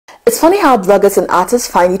It's funny how bloggers and artists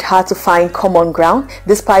find it hard to find common ground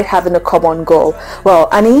despite having a common goal. Well,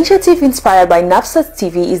 an initiative inspired by Nabstar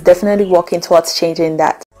TV is definitely working towards changing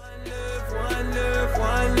that.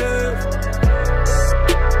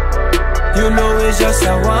 You know it's just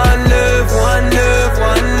a one love, one love,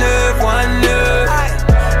 one love, one love.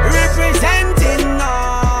 Representing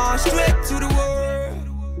us straight to the world.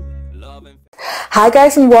 Love and Hi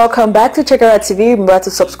guys, and welcome back to Chakara TV. Remember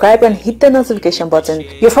to subscribe and hit the notification button.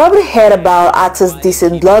 You've probably heard about artists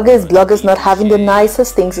dissing bloggers not having the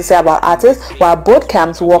nicest things to say about artists, while both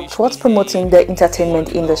camps work towards promoting the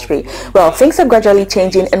entertainment industry. Well, things are gradually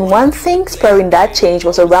changing, and one thing spurring that change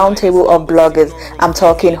was a roundtable of bloggers. I'm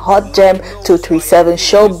talking Hot Gem, 237,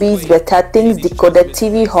 Showbiz, Better Things, Decoded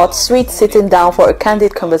TV, Hot Sweet, sitting down for a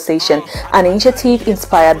candid conversation, an initiative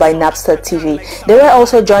inspired by Nabstar TV. They were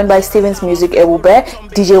also joined by Steven's Music Ewube,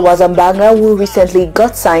 DJ Wazambanga, who recently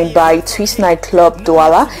got signed by Twist Nightclub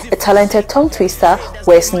Douala, a talented tongue twister,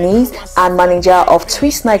 West Knees, and manager of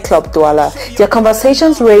Twist Nightclub Douala. Their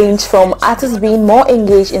conversations range from artists being more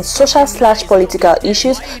engaged in social/political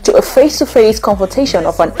issues to a face-to-face confrontation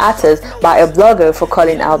of an artist by a blogger for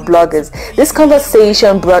calling out bloggers. This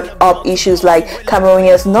conversation brought up issues like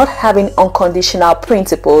Cameroonians not having unconditional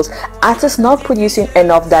principles, artists not producing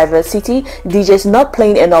enough diversity, DJs not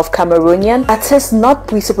playing enough Cameroonian, artists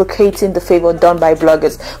not reciprocating the favor done by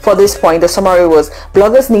bloggers. For this point, the summary was: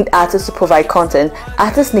 bloggers need artists to provide content,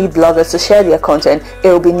 artists need bloggers to share their content. It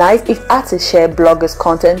would be nice if artists share bloggers'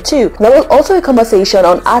 content too. There was also a conversation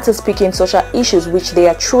on artists picking social issues which they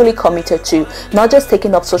are truly committed to, not just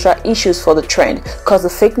taking up social issues for the trend, because the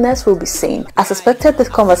fakeness will be seen. As suspected, the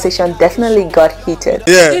conversation definitely got heated.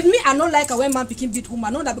 Yeah. If me, I don't like a when man picking beat woman, I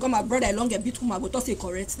know that because my brother along a beat woman, but don't say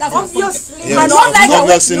correct. That's obviously. Yeah. I don't like a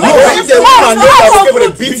when if the woman knows that people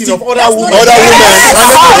are beating of other women,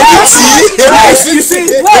 you see,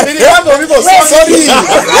 they have people sorry. Yeah.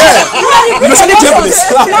 You say this.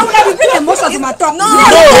 Now when I be putting emotions in my tongue. No.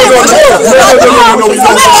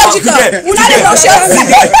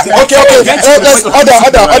 Okay. Let's order.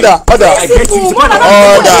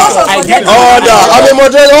 I'm a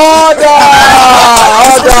moderator. Order.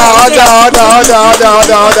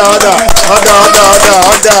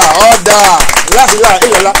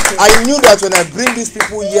 I knew that when I bring these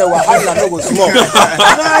people here, Wahala no go small.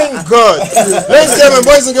 Thank God. Ladies and gentlemen,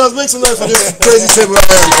 boys and girls, make some noise for this crazy table. We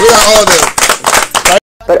are all there.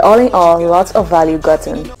 But all in all, lots of value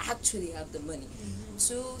gotten. Actually have the money.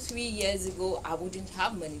 2-3 years ago, I wouldn't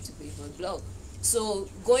have money to pay for a blog. So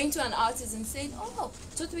going to an artist and saying, "Oh,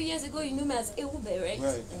 2-3 years ago you knew me as Ewube, right?"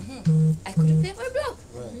 Right. I couldn't pay for a blog.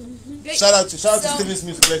 Right. Shout out to Steven's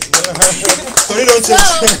Music. Sorry, don't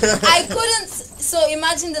change. I couldn't. So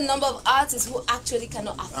imagine the number of artists who actually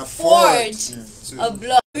cannot afford a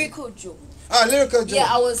blog. Lyrical Joe. Lyrical Joe. Yeah,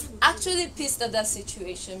 I was actually pissed at that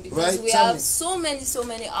situation because we have so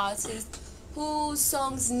many artists whose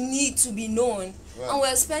songs need to be known, and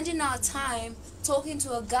we're spending our time talking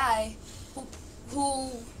to a guy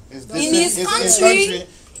who in his country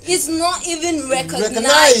is not even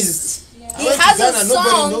recognized. Yeah. He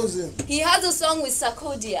has a song with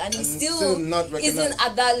Sarkodie, and he still isn't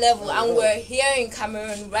at that level. And we're here in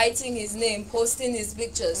Cameroon writing his name, posting his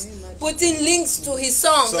pictures, putting links to his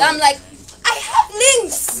songs. I'm like, I have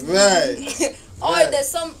links. Right. Or there's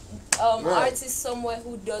some artist somewhere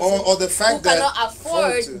who doesn't, or the fact who cannot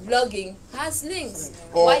afford blogging, has links.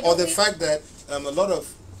 Or the fact that a lot of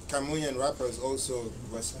Cameroonian rappers also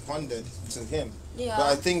responded to him. Yeah. But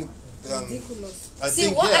I think I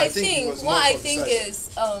think is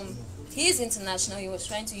he's international. He was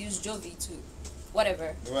trying to use Jovi to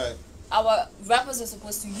whatever. Right. Our rappers are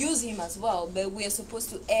supposed to use him as well, but we are supposed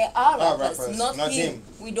to air our rappers, not him.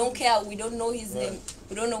 We don't care. We don't know his name.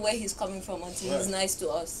 We don't know where he's coming from until he's nice to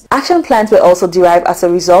us. Action plans were also derived as a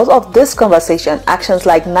result of this conversation. Actions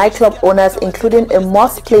like nightclub owners including a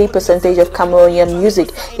must-play percentage of Cameroonian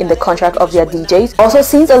music in the contract of their DJs. Also,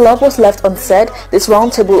 since a lot was left unsaid, this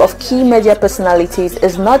roundtable of key media personalities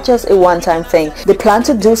is not just a one-time thing. They plan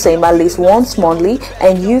to do same at least once monthly,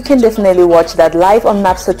 and you can definitely watch that live on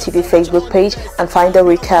Nabstar TV Facebook page and find the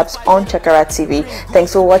recaps on Chakara TV.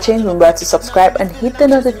 Thanks for watching. Remember to subscribe and hit the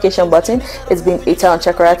notification button. It's been Ita on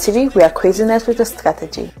Chakara TV. We are craziness with a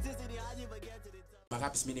strategy.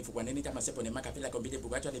 rap is meaningful. And anytime I say on the mic, I feel like I'm beating.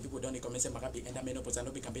 Actually, people don't come and say my rap and I may not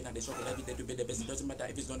be campaign and they show every day to be the best. It doesn't matter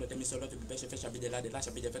if it's going to tell me so lot to be best. Fish, be the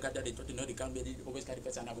last, be the fact that they thought they can't be always carry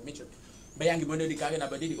face and I will make sure. But young, you know the carry,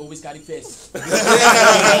 but they always carry face.